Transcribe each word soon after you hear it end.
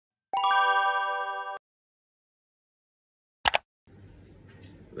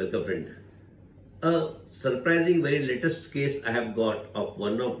Welcome, friend. A surprising, very latest case I have got of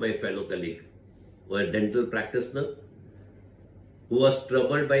one of my fellow colleague, a dental practitioner who was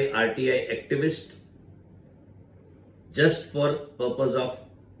troubled by RTI activist just for purpose of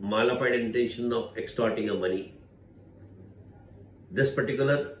malafide intention of extorting a money. This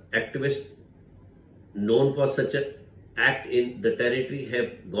particular activist, known for such an act in the territory,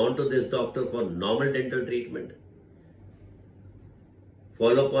 have gone to this doctor for normal dental treatment.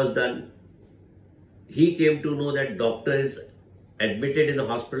 Follow-up was done. He came to know that doctor is admitted in the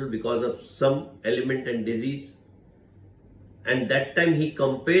hospital because of some ailment and disease. And that time he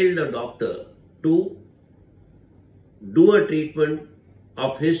compelled the doctor to do a treatment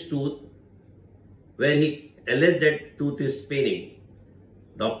of his tooth where he alleged that tooth is paining.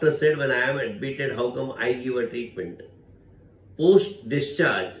 Doctor said, when I am admitted, how come I give a treatment? Post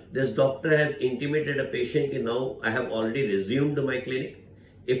discharge, this doctor has intimated a patient that now I have already resumed my clinic.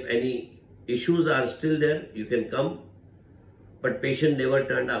 If any issues are still there, you can come. But patient never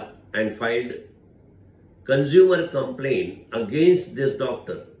turned up and filed consumer complaint against this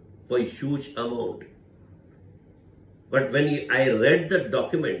doctor for a huge amount. But when I read the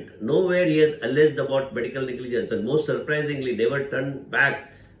document, nowhere he has alleged about medical negligence, and most surprisingly never turned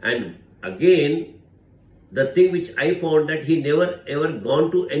back. And again, the thing which I found that he never ever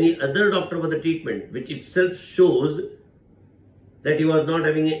gone to any other doctor for the treatment, which itself shows that he was not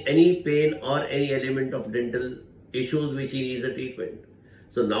having any pain or any element of dental issues which he needs a treatment.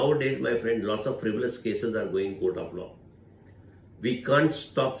 So nowadays, my friend, lots of frivolous cases are going court of law. We can't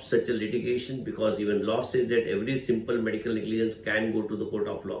stop such a litigation because even law says that every simple medical negligence can go to the court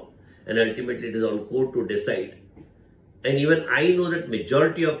of law, and ultimately it is on court to decide. And even I know that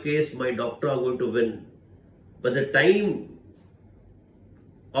majority of case my doctor are going to win, but the time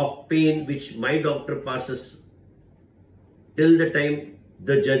of pain which my doctor passes till the time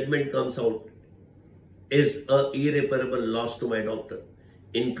the judgment comes out is a irreparable loss to my doctor,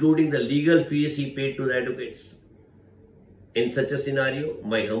 including the legal fees he paid to the advocates. In such a scenario,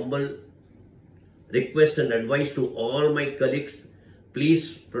 my humble request and advice to all my colleagues, please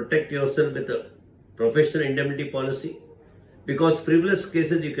protect yourself with a professional indemnity policy, because frivolous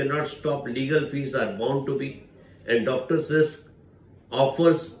cases you cannot stop, legal fees are bound to be, and Doctors Risk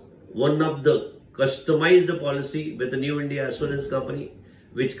offers one of the customized policy with the New India Assurance Company,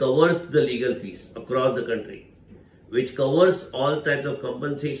 which covers the legal fees across the country, which covers all types of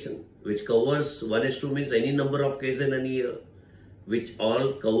compensation, which covers 1:2 means any number of cases in a year, which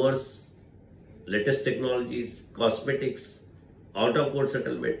all covers latest technologies, cosmetics, out-of-court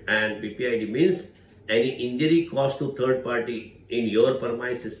settlement, and PPID means any injury caused to third party in your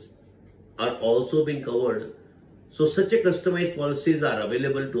premises are also being covered. So such a customized policies are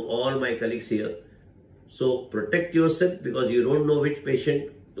available to all my colleagues here. So protect yourself, because you don't know which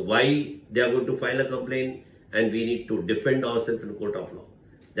patient, why they are going to file a complaint, and we need to defend ourselves in court of law.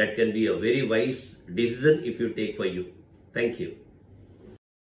 That can be a very wise decision if you take for you. Thank you.